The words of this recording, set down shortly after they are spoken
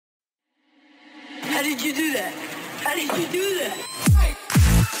you do that? How did you do that?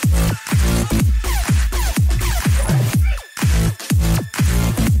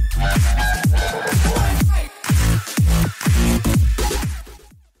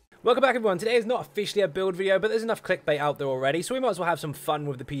 Welcome back everyone. Today is not officially a build video, but there's enough clickbait out there already, so we might as well have some fun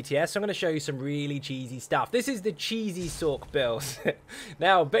with the PTS. So I'm going to show you some really cheesy stuff. This is the cheesy SORC build.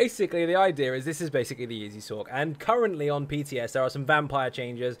 Now, basically, the idea is this is basically the easy SORC, and currently on PTS there are some vampire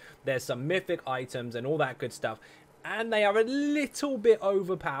changes, there's some mythic items and all that good stuff, and they are a little bit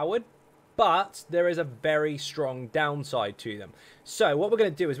overpowered, but there is a very strong downside to them. So what we're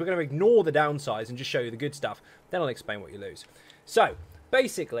going to do is we're going to ignore the downsides and just show you the good stuff, then I'll explain what you lose. So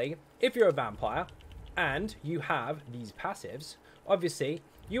basically, if you're a vampire and you have these passives, obviously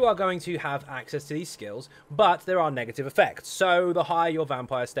you are going to have access to these skills, but there are negative effects. So the higher your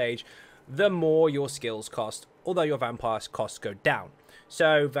vampire stage, the more your skills cost, although your vampire costs go down.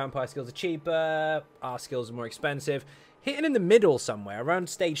 So vampire skills are cheaper, our skills are more expensive. Hitting in the middle somewhere, around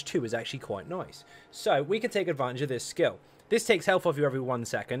stage 2, is actually quite nice. So we can take advantage of this skill. This takes health off you every 1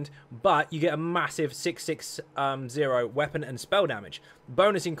 second, but you get a massive 660 weapon and spell damage.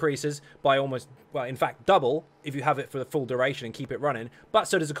 Bonus increases by almost, well, in fact, double if you have it for the full duration and keep it running, but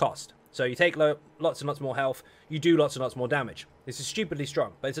so does the cost. So you take lots and lots more health, you do lots and lots more damage. This is stupidly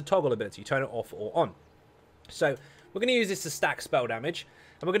strong, but it's a toggle ability. You turn it off or on. So we're going to use this to stack spell damage,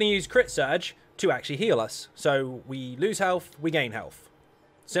 and we're going to use crit surge to actually heal us. So we lose health, we gain health.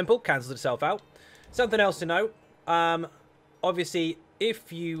 Simple, cancels itself out. Something else to note. Obviously,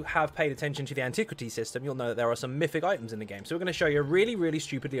 if you have paid attention to the antiquity system, you'll know that there are some mythic items in the game. So we're going to show you a really, really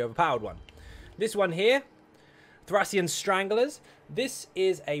stupidly overpowered one. This one here, Thracian Stranglers. This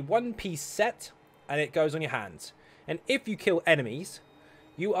is a one-piece set, and it goes on your hands. And if you kill enemies,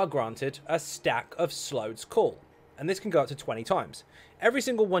 you are granted a stack of Slode's Call. And this can go up to 20 times. Every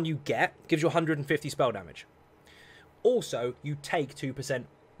single one you get gives you 150 spell damage. Also, you take 2%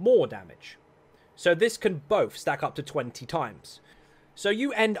 more damage. So this can both stack up to 20 times. So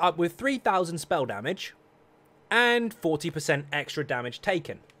you end up with 3,000 spell damage and 40% extra damage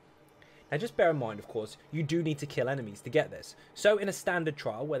taken. Now just bear in mind, of course, you do need to kill enemies to get this. So in a standard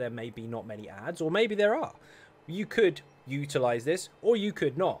trial where there may be not many ads, or maybe there are, you could utilize this or you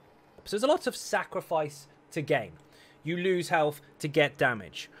could not. So there's a lot of sacrifice to gain. You lose health to get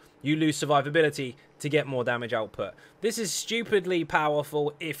damage. You lose survivability to get more damage output. This is stupidly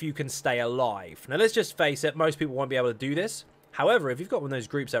powerful if you can stay alive. Now, let's just face it, most people won't be able to do this. However, if you've got one of those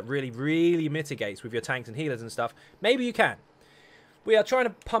groups that really, really mitigates with your tanks and healers and stuff, maybe you can. We are trying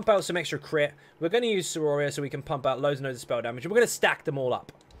to pump out some extra crit. We're going to use sorcerer so we can pump out loads and loads of spell damage, and we're going to stack them all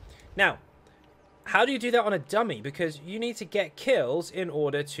up. Now, how do you do that on a dummy? Because you need to get kills in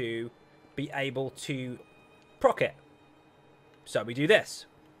order to be able to proc it. So we do this.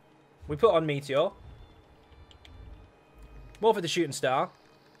 We put on Meteor, more for the shooting star,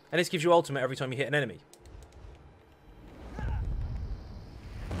 and this gives you ultimate every time you hit an enemy.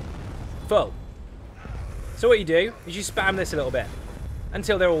 Full. So what you do is you spam this a little bit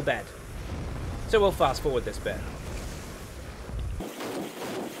until they're all dead. So we'll fast forward this bit.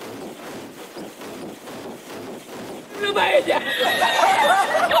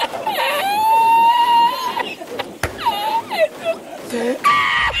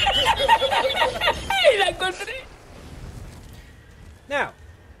 Now,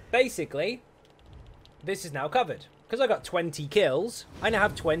 basically, this is now covered. Because I got 20 kills, I now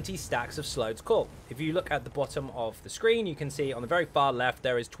have 20 stacks of Slode's Call. If you look at the bottom of the screen, you can see on the very far left,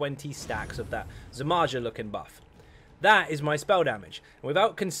 there is 20 stacks of that Zamaja looking buff. That is my spell damage. And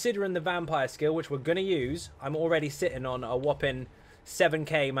without considering the vampire skill, which we're going to use, I'm already sitting on a whopping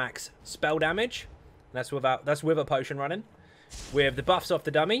 7k max spell damage. That's with a potion running. With the buffs off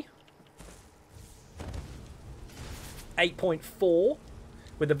the dummy, 8.4.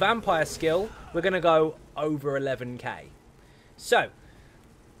 With the vampire skill, we're going to go over 11k. So,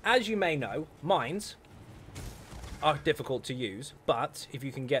 as you may know, mines are difficult to use, but if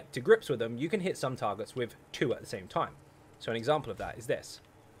you can get to grips with them, you can hit some targets with 2 at the same time. So an example of that is this.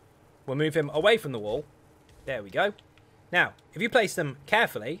 We'll move him away from the wall. There we go. Now, if you place them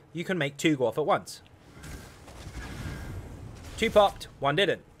carefully, you can make 2 go off at once. 2 popped, 1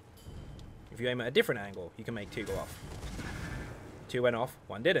 didn't. If you aim at a different angle, you can make 2 go off. 2 went off,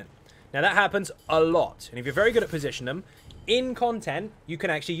 1 didn't. Now that happens a lot, and if you're very good at positioning them, in content, you can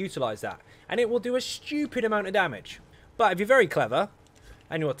actually utilize that, and it will do a stupid amount of damage. But if you're very clever,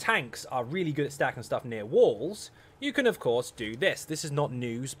 and your tanks are really good at stacking stuff near walls, you can of course do this. This is not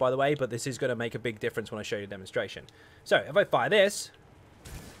news, by the way, but this is going to make a big difference when I show you a demonstration. So if I fire this,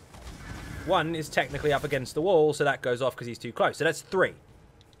 1 is technically up against the wall, so that goes off because he's too close. So that's 3.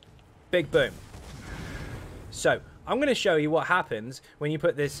 Big boom. So, I'm going to show you what happens when you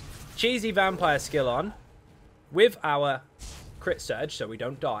put this cheesy vampire skill on with our crit surge, so we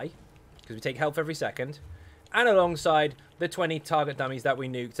don't die, because we take health every second, and alongside the 20 target dummies that we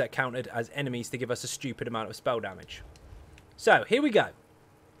nuked that counted as enemies to give us a stupid amount of spell damage. So, here we go.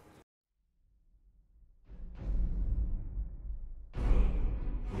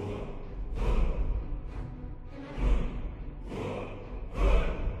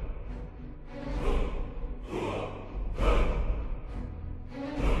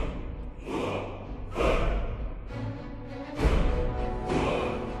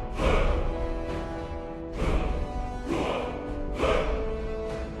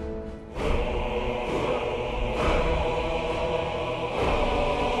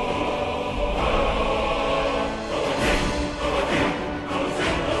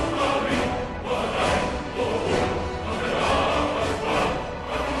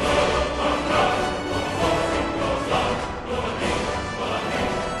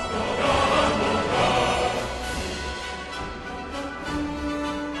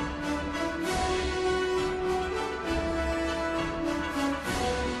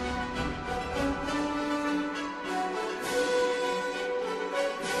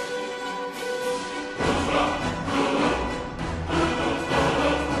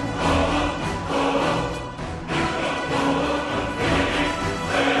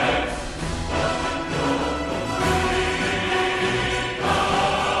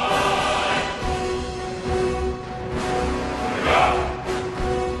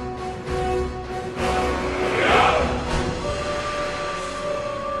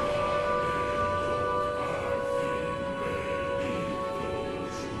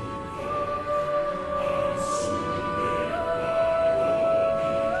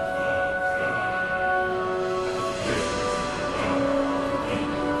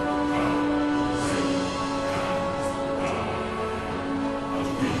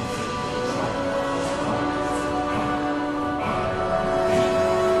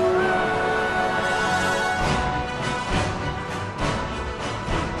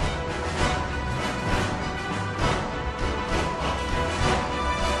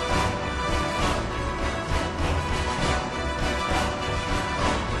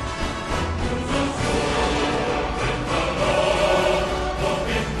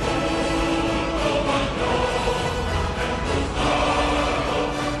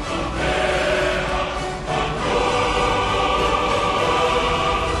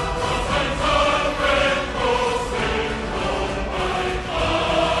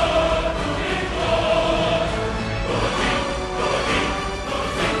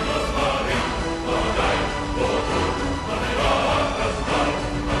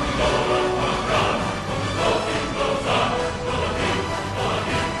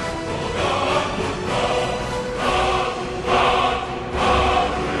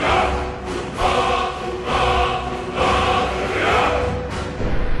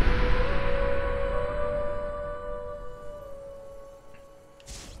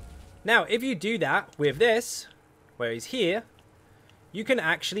 Now, if you do that with this, where he's here, you can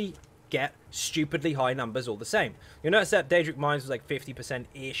actually get stupidly high numbers all the same. You'll notice that Daedric Mines was like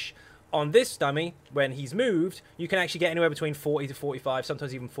 50%-ish. On this dummy, when he's moved, you can actually get anywhere between 40 to 45,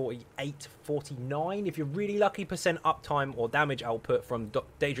 sometimes even 48, 49, if you're really lucky, percent uptime or damage output from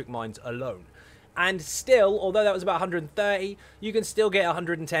Daedric Mines alone. And still, although that was about 130, you can still get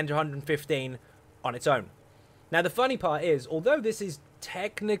 110 to 115 on its own. Now, the funny part is, although this is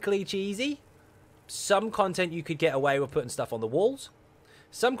technically cheesy, some content you could get away with putting stuff on the walls.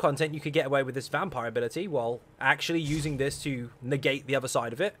 Some content you could get away with this vampire ability while actually using this to negate the other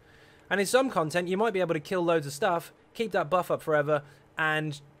side of it. And in some content, you might be able to kill loads of stuff, keep that buff up forever,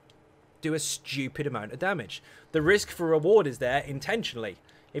 and do a stupid amount of damage. The risk for reward is there intentionally.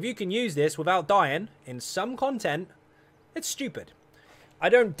 If you can use this without dying in some content, it's stupid. I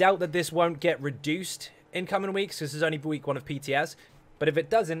don't doubt that this won't get reduced in coming weeks, because this is only week 1 of PTS. But if it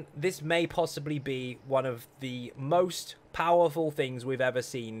doesn't, this may possibly be one of the most powerful things we've ever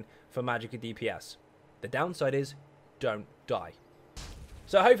seen for Magicka DPS. The downside is, don't die.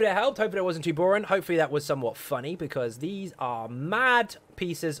 So hopefully that helped. Hopefully that wasn't too boring. Hopefully that was somewhat funny, because these are mad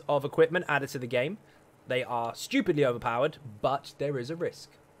pieces of equipment added to the game. They are stupidly overpowered, but there is a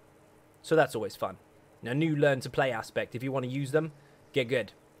risk. So that's always fun. Now, new learn to play aspect. If you want to use them, get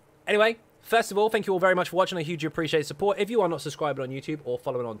good. Anyway, first of all, thank you all very much for watching. I hugely appreciate support. If you are not subscribed on YouTube or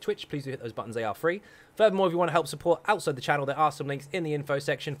following on Twitch, please do hit those buttons. They are free. Furthermore, if you want to help support outside the channel, there are some links in the info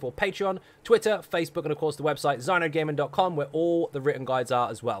section for Patreon, Twitter, Facebook, and of course the website XynodeGaming.com, where all the written guides are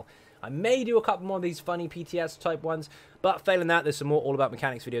as well. I may do a couple more of these funny PTS type ones, but failing that, there's some more all about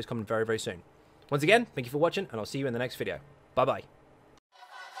mechanics videos coming very, very soon. Once again, thank you for watching, and I'll see you in the next video. Bye-bye.